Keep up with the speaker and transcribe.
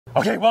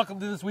Okay, welcome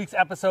to this week's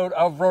episode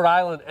of Rhode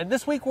Island. And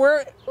this week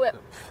we're...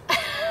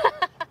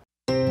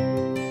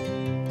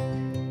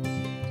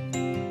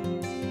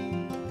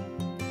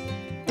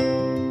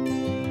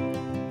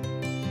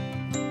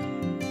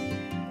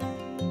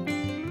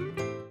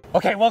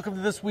 Okay, welcome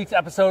to this week's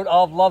episode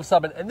of Luv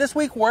Subbin. And this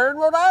week we're in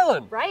Rhode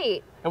Island.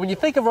 Right. And when you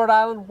think of Rhode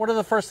Island, what are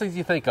the first things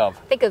you think of?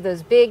 Think of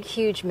those big,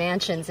 huge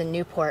mansions in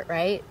Newport,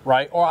 right?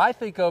 Right. Or I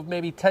think of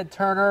maybe Ted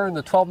Turner and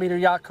the 12-meter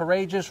yacht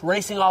Courageous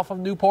racing off of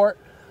Newport.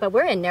 But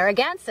we're in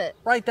Narragansett.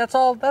 Right, that's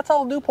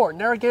all Newport.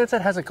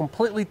 Narragansett has a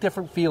completely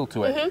different feel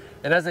to it. Mm-hmm.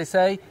 And as they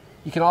say,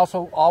 you can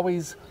also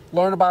always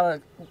learn about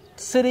a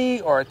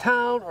city or a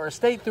town or a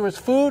state through its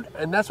food,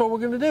 and that's what we're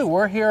going to do.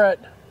 We're here at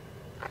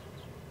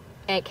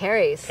Aunt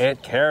Carrie's.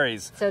 Aunt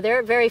Carrie's. So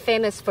they're very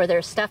famous for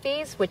their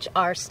stuffies, which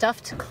are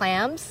stuffed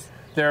clams.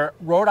 Their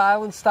Rhode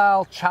Island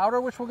style chowder,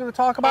 which we're going to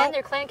talk about. And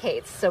their clam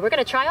cakes. So we're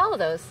going to try all of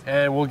those.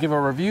 And we'll give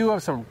a review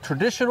of some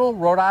traditional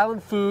Rhode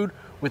Island food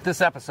with this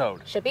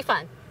episode. Should be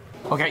fun.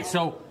 Okay,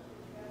 so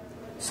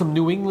some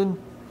New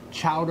England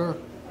chowder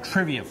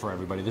trivia for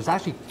everybody. There's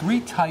actually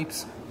 3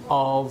 types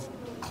of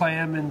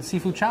clam and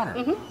seafood chowder.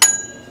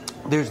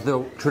 Mm-hmm. There's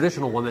the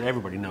traditional one that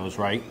everybody knows,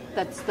 right?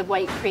 That's the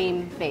white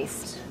cream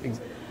based.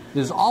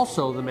 There's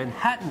also the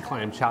Manhattan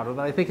clam chowder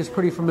that I think is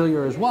pretty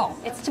familiar as well.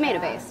 It's tomato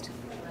based.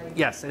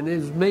 Yes, and it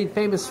is made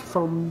famous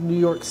from New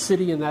York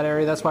City in that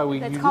area. That's why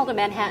It's called a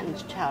Manhattan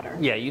chowder.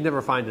 Yeah, you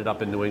never find it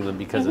up in New England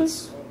because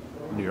it's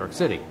New York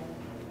City.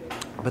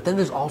 But then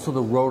there's also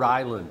the Rhode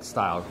Island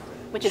style.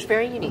 Which is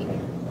very unique.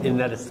 In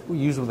that it's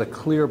used with a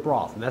clear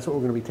broth. And that's what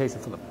we're going to be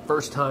tasting for the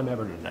first time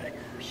ever today.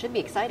 Should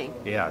be exciting.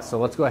 Yeah, so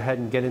let's go ahead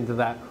and get into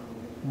that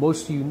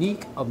most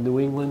unique of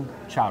New England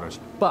chowders.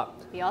 But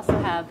we also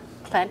have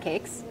clam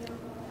cakes.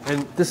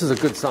 And this is a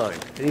good sign.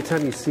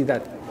 Anytime you see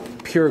that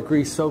pure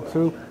grease soak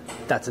through,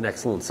 that's an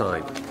excellent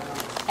sign.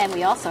 And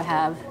we also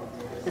have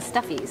the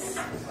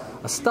stuffies.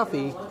 A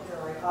stuffy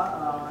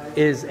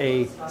is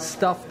a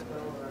stuffed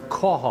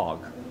quahog.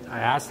 I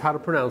asked how to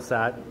pronounce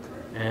that,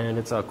 and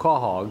it's a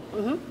quahog.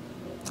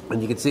 Mm-hmm.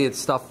 And you can see it's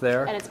stuffed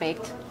there. And it's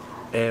baked.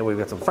 And we've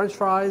got some French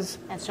fries.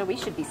 And so we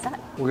should be set.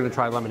 We're going to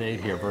try lemonade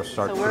here versus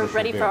our So we're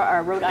ready for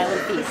our Rhode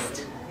Island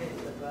feast.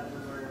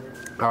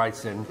 All right,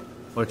 Sin.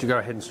 Why don't you go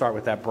ahead and start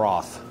with that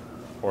broth,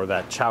 or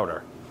that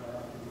chowder.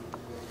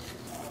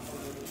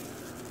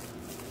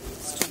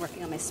 Still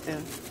working on my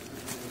spoon.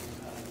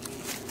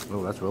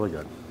 Oh, that's really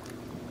good.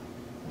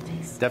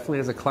 Taste. Definitely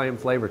has a clam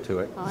flavor to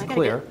it. Well, it's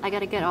clear. I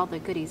got to get all the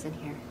goodies in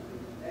here.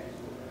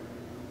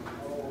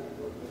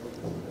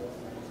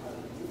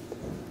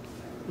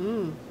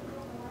 Mmm.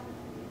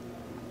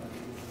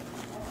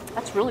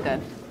 That's really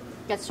good.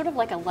 It's sort of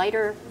like a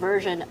lighter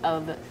version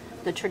of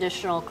the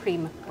traditional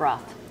cream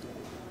broth.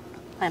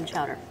 Clam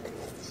chowder.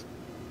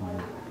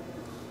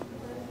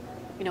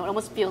 You know, it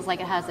almost feels like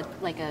it has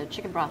a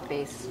chicken broth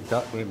base.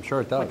 I'm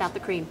sure it does. Without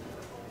the cream.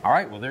 All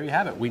right, well, there you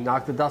have it. We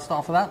knocked the dust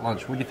off of that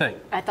lunch. What do you think?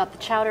 I thought the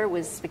chowder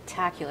was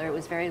spectacular. It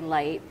was very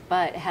light,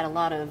 but it had a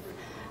lot of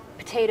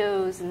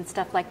potatoes and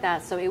stuff like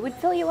that, so it would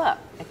fill you up,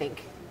 I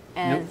think.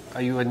 And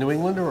are you a New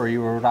Englander or are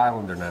you a Rhode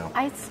Islander now?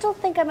 I still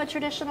think I'm a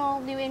traditional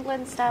New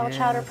England style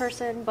chowder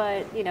person,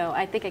 but, you know,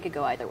 I think I could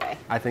go either way.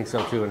 I think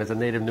so, too. And as a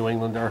native New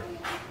Englander,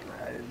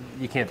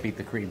 you can't beat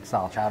the cream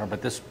style chowder,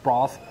 but this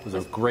broth was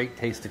a great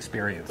taste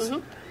experience.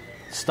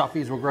 Mm-hmm.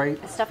 Stuffies were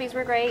great. The stuffies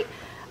were great.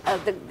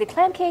 The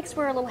clam cakes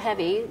were a little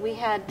heavy. We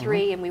had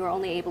 3, and we were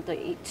only able to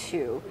eat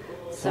 2.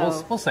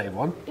 So we'll save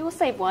one. We'll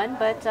save one,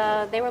 but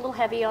they were a little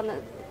heavy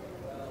on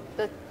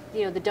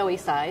the doughy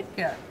side.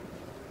 Yeah.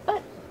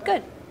 But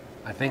good.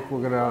 I think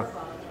we're gonna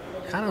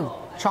kind of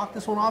chalk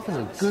this one off as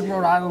a good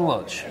Rhode Island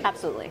lunch.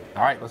 Absolutely.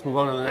 All right, let's move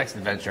on to the next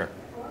adventure.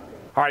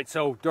 All right,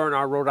 so during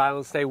our Rhode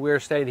Island stay, we're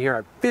staying here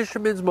at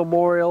Fisherman's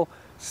Memorial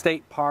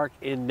State Park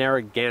in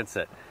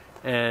Narragansett.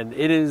 And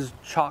it is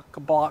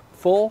chock-a-block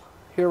full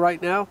here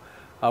right now.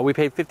 We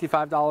paid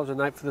 $55 a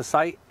night for the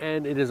site,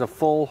 and it is a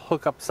full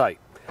hookup site.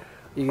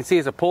 You can see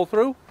it's a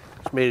pull-through,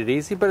 which made it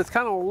easy, but it's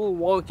kind of a little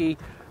wonky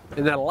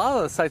in that a lot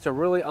of the sites are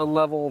really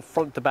unlevel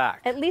front to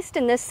back. At least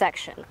in this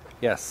section.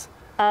 Yes.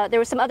 There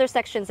were some other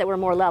sections that were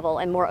more level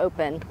and more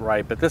open.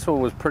 Right, but this one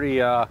was pretty,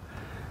 you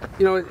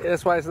know,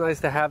 that's why it's nice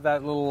to have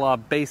that little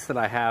base that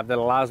I have that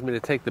allows me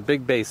to take the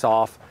big base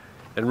off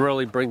and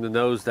really bring the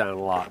nose down a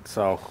lot,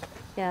 so.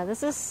 Yeah,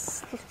 this is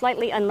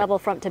slightly unlevel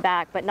front to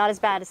back, but not as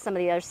bad as some of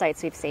the other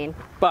sites we've seen.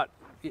 But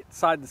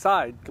side to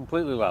side,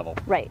 completely level.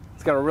 Right.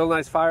 It's got a real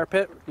nice fire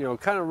pit, you know,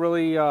 kind of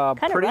really kind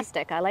pretty. Of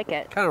rustic, I like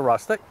it. Kind of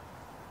rustic.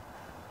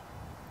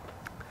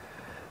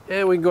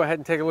 And we can go ahead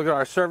and take a look at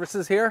our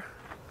services here.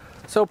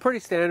 So pretty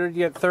standard, you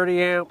get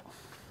 30 amp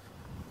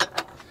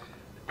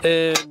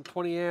and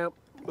 20 amp.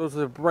 Those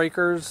are the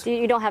breakers.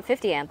 You don't have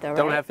 50 amp though, right?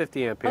 Don't have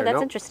 50 amp here. Oh, that's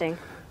nope. interesting.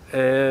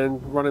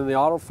 And running the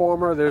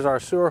autoformer, there's our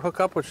sewer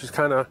hookup, which is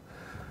kind of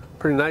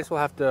pretty nice.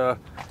 We'll have to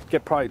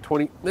get probably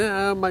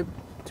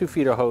 2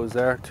 feet of hose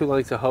there, 2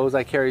 lengths of hose.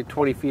 I carry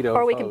 20 feet of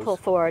hose. Or we can pull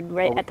forward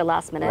at the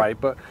last minute. Right,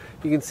 but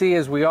you can see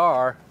as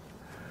we're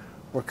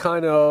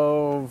kind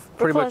of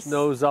pretty much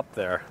nose up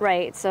there.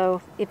 Right,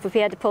 so if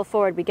we had to pull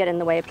forward, we get in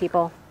the way of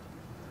people.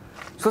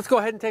 So let's go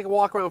ahead and take a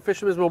walk around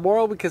Fisherman's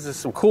Memorial because there's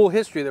some cool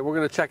history that we're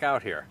going to check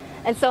out here.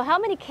 And so how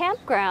many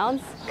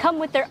campgrounds come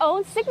with their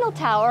own signal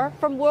tower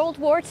from World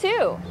War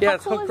II? Yeah,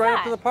 it's hooked right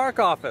up to the park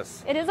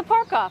office. It is a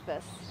park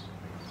office.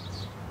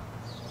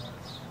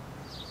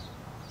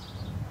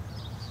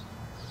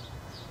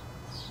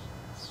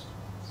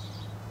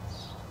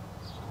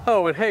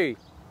 Oh, and hey,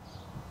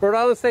 Rhode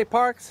Island State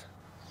Parks,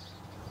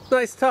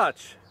 nice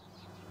touch.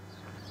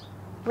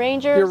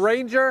 Rangers. Your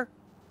Ranger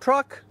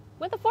truck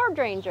with a Ford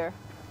Ranger.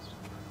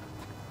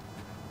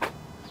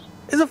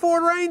 Is a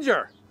Ford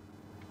Ranger.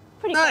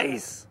 Pretty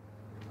nice.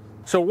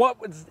 Cool. So what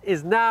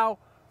is now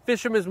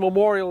Fisherman's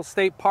Memorial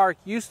State Park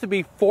used to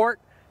be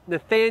Fort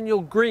Nathaniel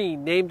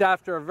Greene, named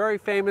after a very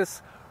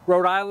famous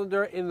Rhode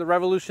Islander in the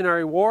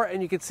Revolutionary War.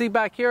 And you can see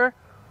back here,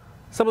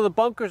 some of the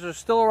bunkers are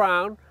still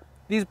around.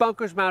 These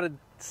bunkers mounted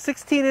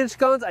 16-inch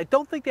guns. I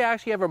don't think they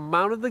actually ever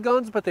mounted the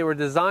guns, but they were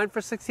designed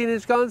for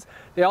 16-inch guns.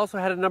 They also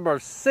had a number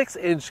of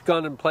 6-inch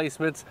gun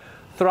emplacements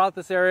throughout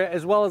this area,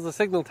 as well as the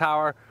signal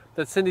tower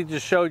that Cindy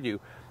just showed you.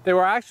 They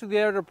were actually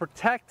there to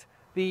protect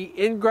the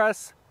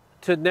ingress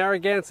to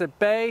Narragansett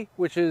Bay,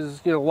 which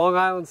is, you know, Long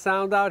Island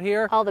Sound out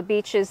here. All the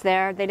beaches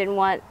there. They didn't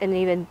want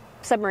any even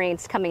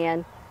submarines coming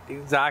in.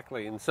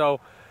 Exactly. And so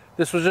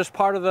this was just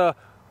part of the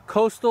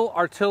coastal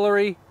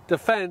artillery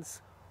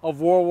defense of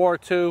World War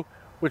II,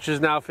 which is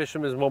now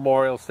Fisherman's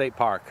Memorial State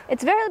Park.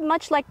 It's very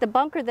much like the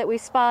bunker that we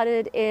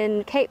spotted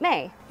in Cape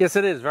May. Yes,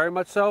 it is, very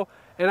much so.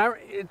 And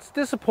it's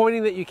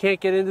disappointing that you can't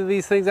get into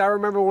these things. I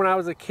remember when I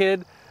was a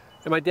kid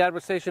and my dad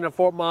was stationed at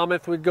Fort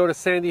Monmouth, we'd go to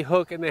Sandy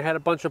Hook and they had a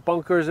bunch of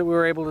bunkers that we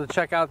were able to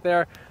check out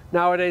there.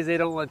 Nowadays, they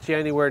don't let you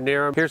anywhere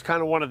near them. Here's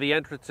kind of one of the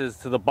entrances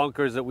to the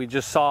bunkers that we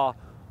just saw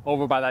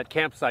over by that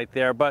campsite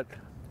there. But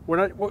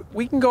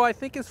we can go, I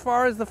think, as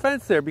far as the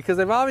fence there because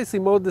they've obviously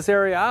mowed this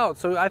area out.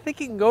 So I think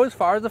you can go as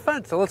far as the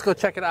fence. So let's go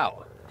check it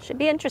out. Should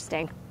be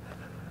interesting.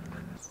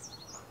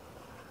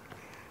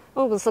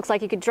 Oh, this looks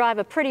like you could drive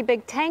a pretty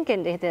big tank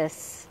into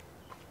this.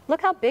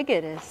 Look how big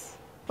it is.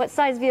 What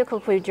size vehicle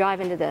could we drive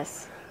into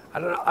this? I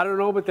don't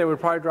know, but they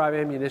would probably drive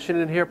ammunition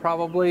in here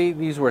probably.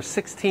 These were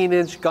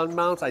 16-inch gun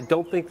mounts. I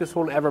don't think this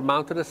one ever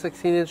mounted a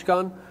 16-inch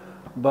gun.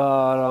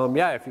 But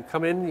yeah, if you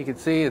come in, you can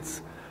see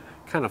it's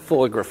kind of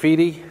full of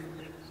graffiti.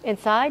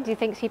 Inside? Do you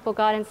think people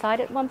got inside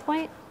at one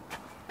point?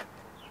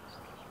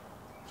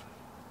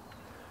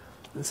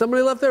 And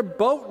somebody left their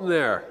boat in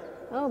there.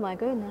 Oh my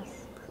goodness.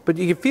 But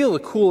you can feel the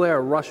cool air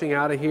rushing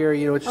out of here.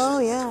 You know, it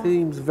just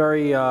seems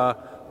very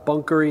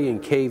bunkery and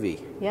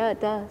cavey. Yeah,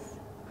 it does.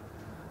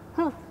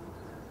 Huh.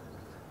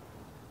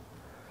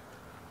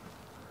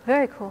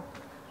 Very cool.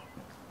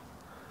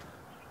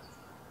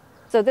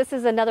 So this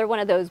is another one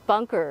of those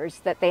bunkers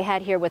that they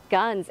had here with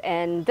guns,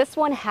 and this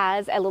one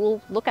has a little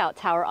lookout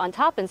tower on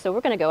top, and so we're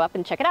going to go up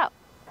and check it out.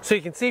 So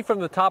you can see from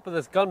the top of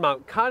this gun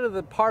mount, kind of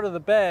the part of the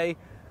bay,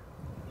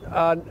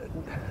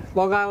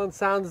 Long Island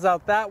Sound is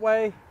out that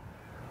way,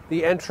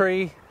 the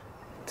entry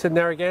to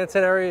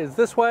Narragansett area is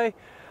this way,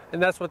 and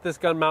that's what this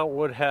gun mount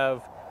would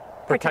have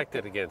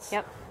protected against.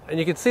 Yep. And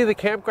you can see the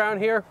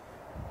campground here.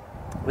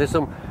 There's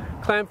some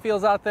clam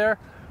fields out there.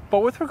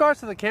 But with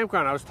regards to the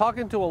campground, I was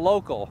talking to a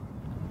local,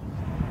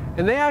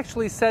 and they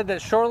actually said that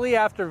shortly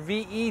after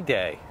VE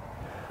Day,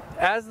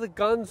 as the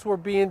guns were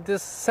being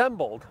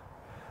disassembled,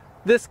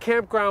 this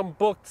campground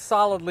booked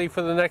solidly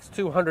for the next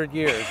 200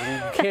 years.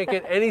 And you can't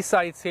get any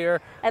sites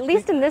here. At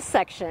least in this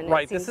section.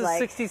 Right, this is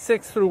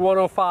 66 through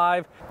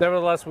 105.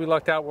 Nevertheless, we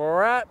lucked out where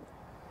we're at,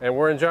 and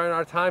we're enjoying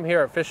our time here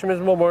at Fisherman's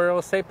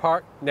Memorial State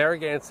Park,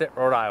 Narragansett,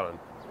 Rhode Island.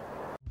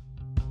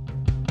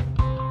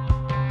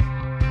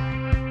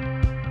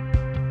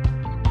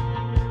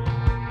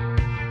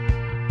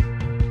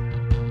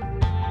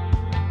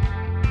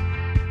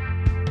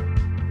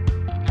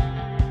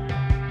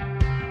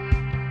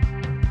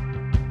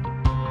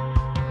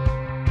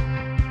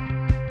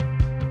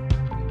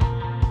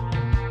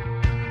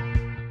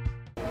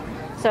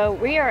 So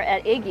we are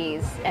at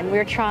Iggy's and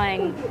we're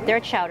trying their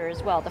chowder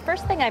as well. The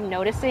first thing I'm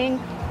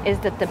noticing is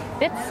that the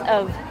bits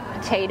of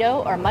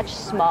potato are much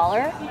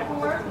smaller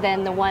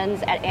than the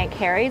ones at Aunt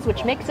Carrie's,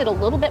 which makes it a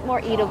little bit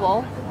more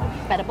eatable.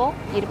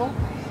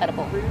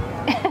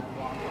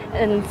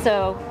 And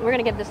so we're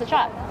gonna give this a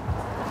shot.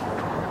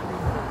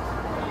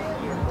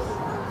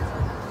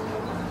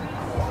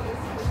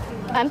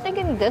 I'm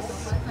thinking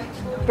this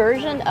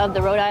version of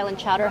the Rhode Island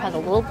chowder has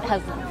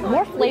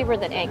more flavor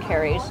than Aunt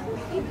Carrie's.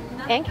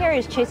 Aunt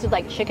Carrie's tasted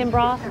like chicken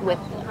broth with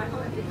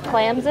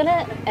clams in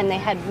it, and they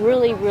had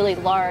really, really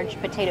large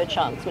potato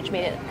chunks, which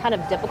made it kind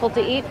of difficult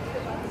to eat.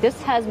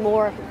 This has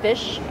more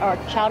fish or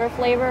chowder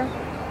flavor,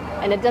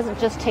 and it doesn't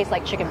just taste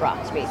like chicken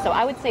broth to me. So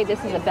I would say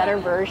this is a better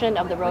version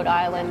of the Rhode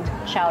Island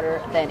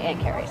chowder than Aunt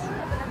Carrie's.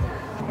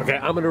 Okay,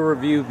 I'm going to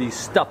review the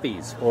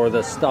stuffies, or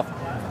the stuffed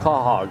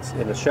claw hogs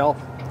in a shell.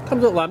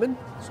 Comes with lemon,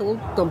 so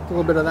we'll dump a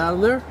little bit of that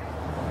in there.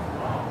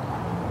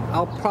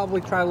 I'll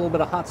probably try a little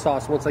bit of hot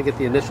sauce once I get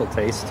the initial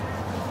taste.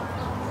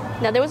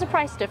 Now, there was a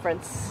price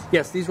difference.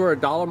 Yes, these were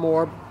 $1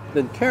 more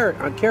than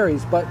on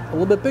Carrie's, but a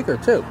little bit bigger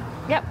too.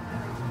 Yep.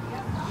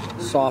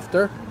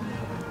 Softer.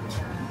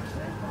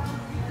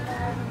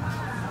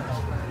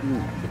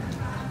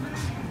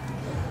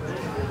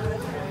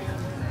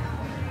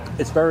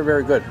 It's very,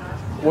 very good.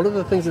 One of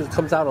the things that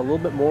comes out a little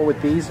bit more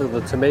with these is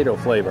the tomato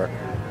flavor.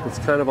 It's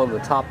kind of on the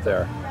top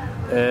there.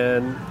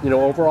 And, you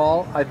know,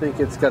 overall, I think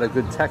it's got a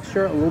good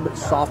texture, a little bit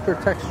softer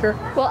texture.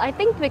 Well, I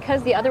think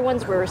because the other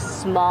ones were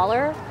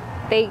smaller,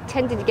 they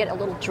tended to get a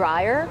little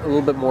drier. A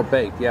little bit more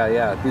baked,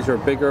 yeah. These are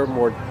bigger,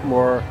 more.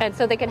 And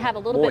so they can have a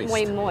little bit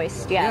more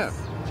moist, yes.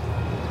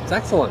 Yeah. It's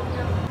excellent.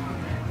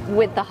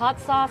 With the hot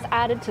sauce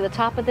added to the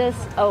top of this,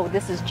 oh,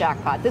 this is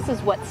jackpot. This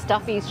is what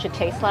Stuffies should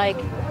taste like,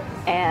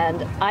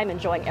 and I'm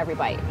enjoying every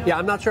bite. Yeah,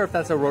 I'm not sure if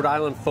that's a Rhode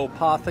Island faux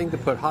pas thing to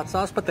put hot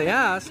sauce, but they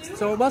asked,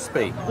 so it must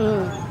be.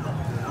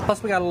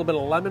 Plus, we got a little bit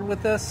of lemon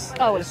with this.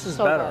 Oh, this is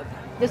so better.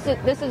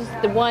 Good. This is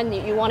the one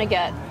that you want to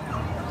get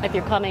if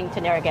you're coming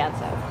to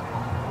Narragansett.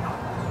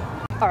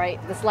 All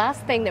right, this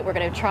last thing that we're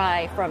going to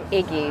try from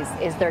Iggy's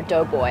is their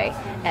Doughboy,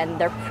 and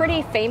they're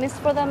pretty famous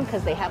for them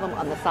because they have them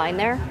on the sign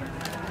there.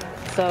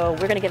 So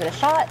we're going to give it a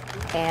shot,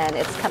 and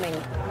it's coming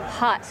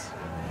hot,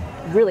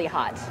 really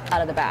hot,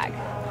 out of the bag.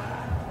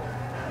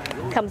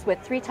 Comes with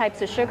 3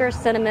 types of sugar: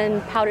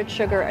 cinnamon, powdered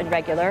sugar, and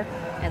regular.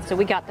 And so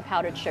we got the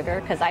powdered sugar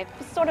because I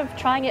was sort of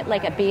trying it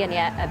like a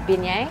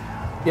beignet.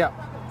 Yeah.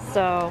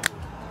 So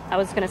I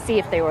was going to see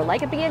if they were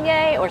like a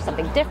beignet or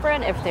something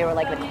different, if they were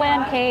like the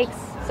clam cakes.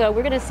 So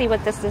we're going to see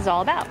what this is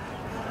all about.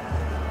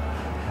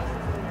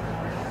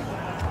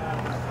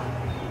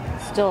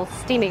 Still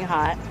steaming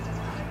hot.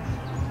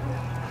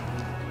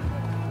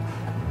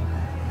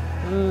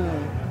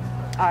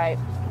 All right.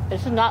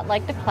 This is not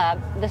like the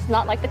clam. This is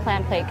not like the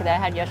clam cake that I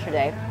had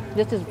yesterday.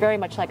 This is very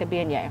much like a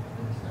beignet.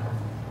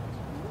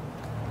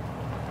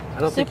 I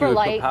don't think you would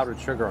put powdered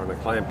sugar on a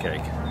clam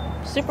cake.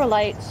 Super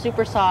light,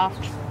 super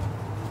soft.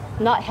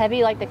 Not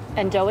heavy like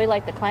and doughy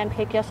like the clam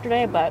cake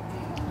yesterday, but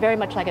very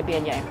much like a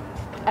beignet.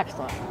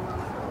 Excellent.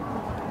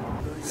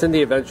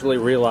 Cindy eventually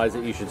realized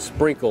that you should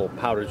sprinkle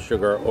powdered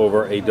sugar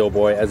over a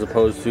Doughboy as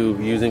opposed to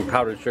using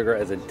powdered sugar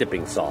as a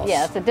dipping sauce.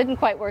 Yes, it didn't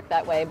quite work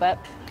that way, but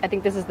I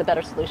think this is the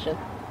better solution.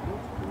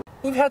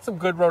 We've had some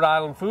good Rhode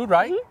Island food,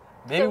 right?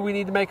 Maybe we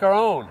need to make our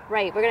own.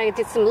 Right, we're going to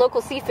get some local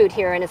seafood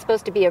here, and it's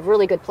supposed to be a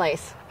really good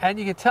place. And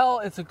you can tell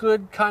it's a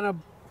good kind of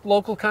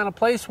local kind of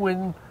place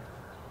when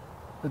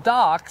the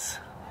docks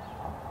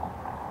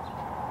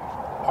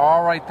are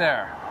all right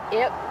there.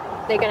 Yep,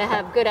 they're going to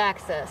have good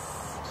access.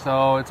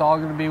 So it's all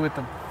going to be with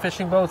the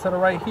fishing boats that are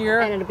right here.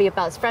 And it'll be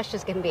about as fresh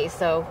as can be.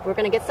 So we're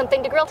going to get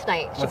something to grill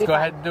tonight. Let's go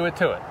ahead and do it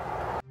to it.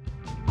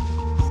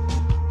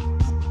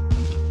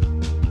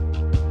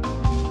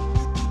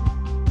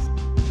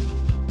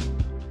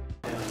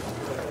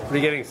 What are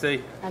you getting,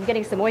 C? I'm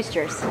getting some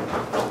oysters.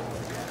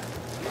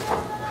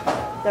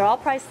 They're all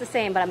priced the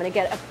same, but I'm going to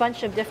get a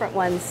bunch of different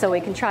ones so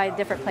we can try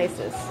different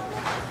places.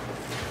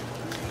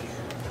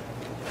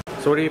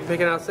 So what are you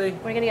picking out, C?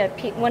 We're going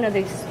to get one of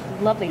these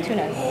lovely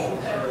tunas.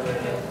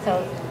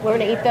 So we're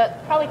going to eat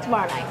that probably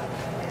tomorrow night.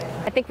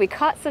 I think we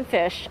caught some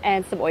fish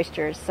and some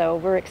oysters, so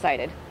we're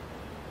excited.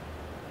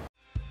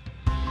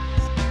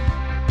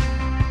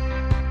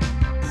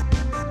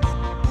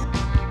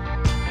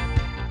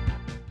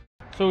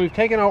 So we've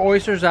taken our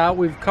oysters out,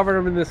 we've covered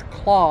them in this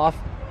cloth,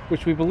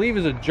 which we believe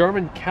is a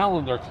German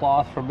calendar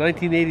cloth from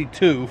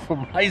 1982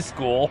 from high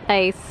school.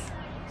 Nice.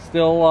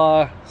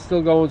 Still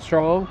going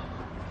strong.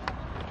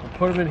 We'll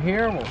put them in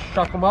here, we'll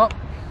shuck them up.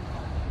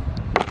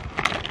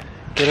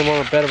 Get them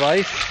on a bed of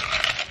ice.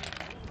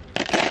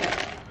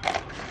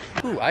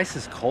 Ooh, ice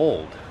is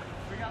cold.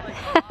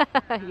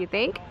 You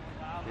think?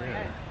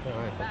 Yeah,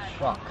 alright, let's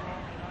shuck.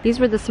 These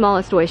were the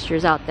smallest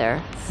oysters out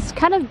there. It's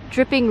kind of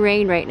dripping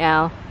rain right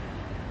now.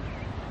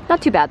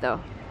 Not too bad though.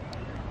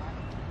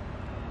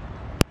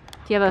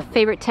 Do you have a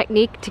favorite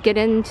technique to get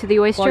into the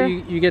oyster? Well,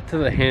 you get to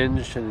the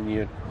hinge and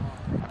you...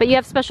 But you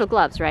have special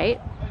gloves,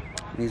 right?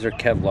 These are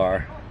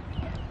Kevlar.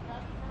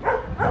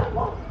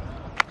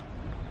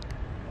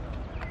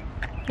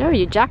 Oh,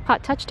 you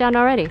jackpot touchdown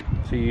already.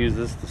 So you use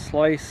this to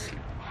slice.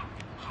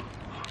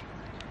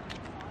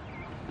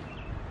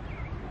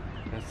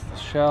 That's the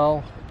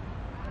shell.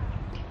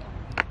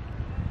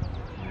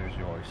 Here's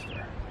your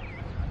oyster.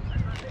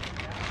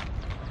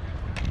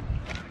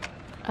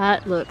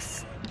 That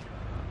looks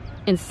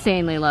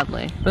insanely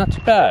lovely. Not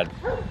too bad.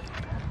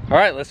 All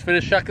right, let's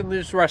finish shucking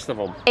these rest of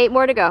them. 8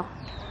 more to go.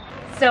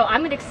 So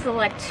I'm going to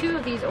select 2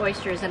 of these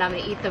oysters and I'm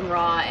going to eat them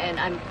raw, and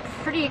I'm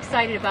pretty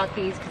excited about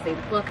these because they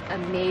look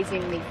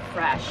amazingly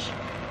fresh.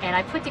 And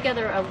I put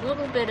together a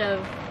little bit of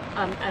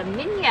a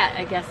mignette,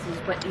 I guess is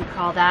what you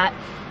call that.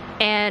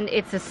 And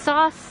it's a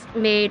sauce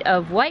made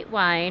of white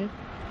wine.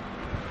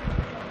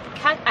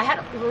 I had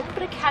a little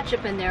bit of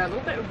ketchup in there, a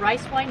little bit of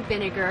rice wine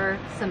vinegar,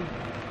 some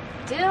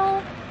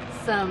dill,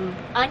 some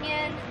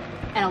onion,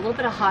 and a little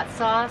bit of hot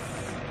sauce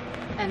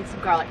and some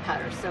garlic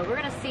powder. So we're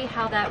going to see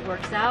how that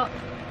works out.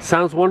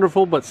 Sounds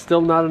wonderful, but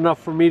still not enough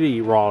for me to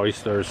eat raw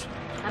oysters.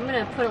 I'm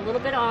going to put a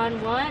little bit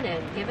on one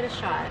and give it a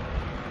shot.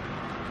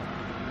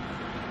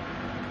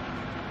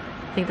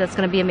 I think that's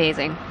going to be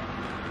amazing.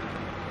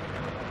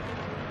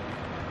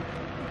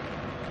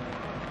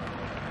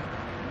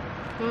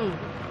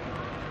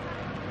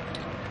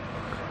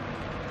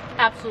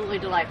 Absolutely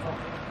delightful.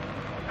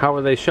 How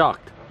were they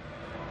shucked?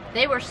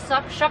 They were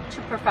shucked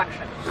to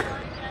perfection.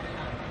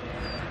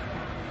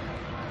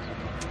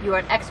 You are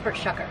an expert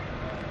shucker.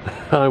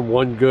 I'm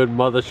one good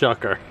mother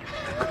shucker.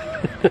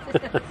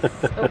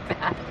 So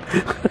bad.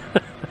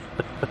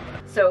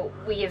 So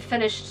we have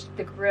finished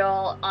the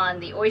grill on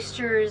the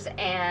oysters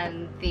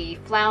and the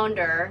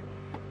flounder,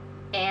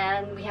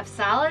 and we have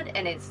salad,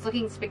 and it's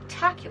looking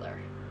spectacular.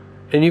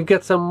 And you've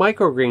got some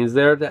microgreens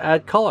there to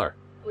add color.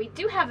 We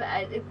do have,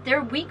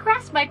 they're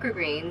wheatgrass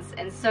microgreens,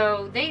 and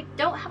so they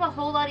don't have a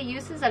whole lot of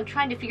uses. I'm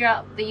trying to figure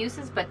out the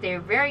uses, but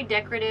they're very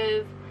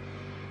decorative,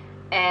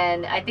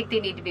 and I think they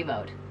need to be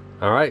mowed.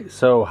 All right,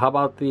 so how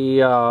about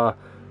the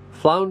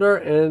flounder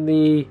and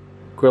the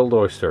grilled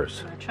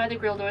oysters? I'm gonna try the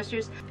grilled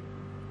oysters.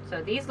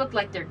 So these look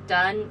like they're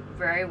done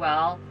very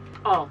well.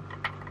 Oh,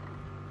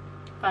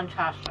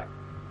 fantastic.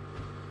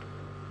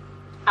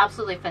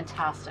 Absolutely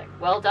fantastic.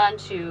 Well done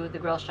to the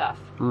grill chef.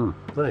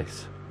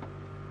 Nice.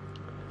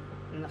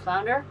 And the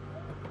flounder.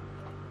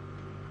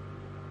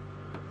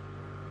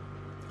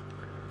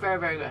 Very,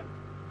 very good.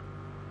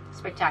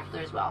 Spectacular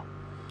as well.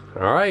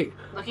 All right.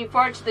 Looking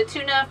forward to the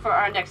tuna for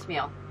our next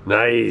meal.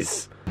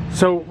 Nice.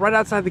 So right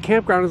outside the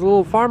campground is a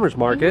little farmer's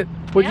market.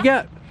 What'd you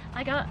get?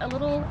 I got a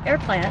little air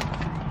plant.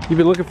 You've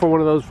been looking for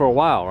one of those for a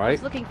while, right? I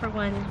was looking for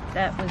one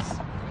that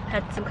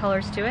had some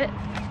colors to it.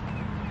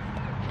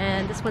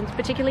 And this one's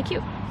particularly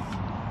cute.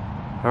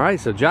 All right,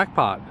 so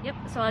jackpot. Yep,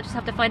 so I'll just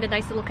have to find a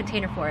nice little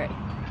container for it.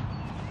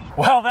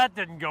 Well, that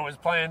didn't go as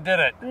planned, did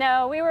it?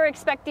 No, we were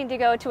expecting to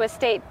go to a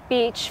state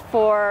beach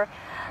for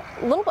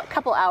a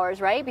couple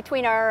hours, right?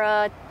 Between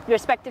our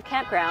respective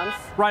campgrounds.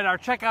 Right, our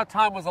checkout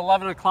time was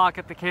 11 o'clock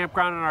at the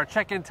campground, and our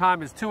check-in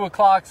time is 2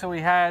 o'clock, so we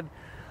had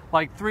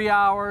like 3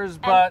 hours,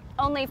 but... And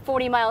only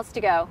 40 miles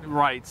to go.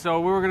 Right, so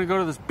we were going to go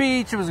to this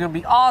beach. It was going to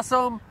be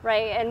awesome.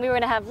 Right, and we were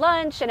going to have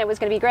lunch, and it was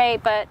going to be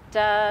great, but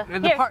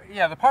and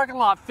the parking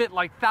lot fit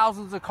like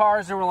thousands of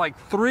cars. There were like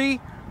 3,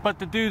 but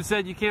the dude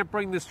said you can't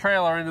bring this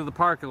trailer into the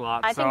parking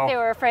lot. I think they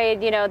were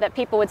afraid, you know, that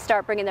people would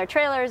start bringing their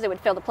trailers. It would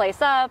fill the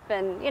place up,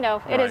 and, you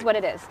know, it is what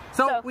it is.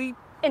 So we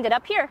ended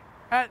up here.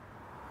 At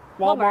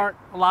Walmart.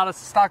 Allowed us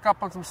to stock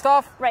up on some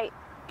stuff. Right.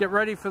 Get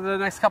ready for the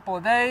next couple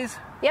of days.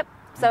 Yep.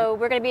 So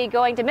we're going to be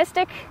going to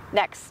Mystic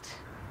next.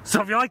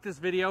 So if you like this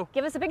video,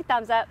 give us a big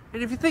thumbs up.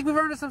 And if you think we've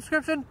earned a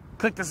subscription,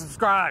 click the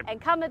subscribe. And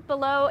comment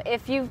below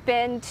if you've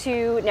been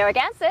to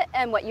Narragansett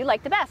and what you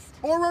like the best.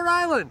 Or Rhode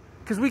Island,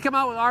 because we come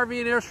out with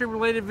RV and Airstream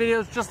related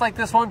videos just like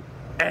this one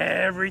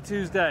every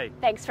Tuesday.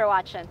 Thanks for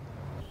watching.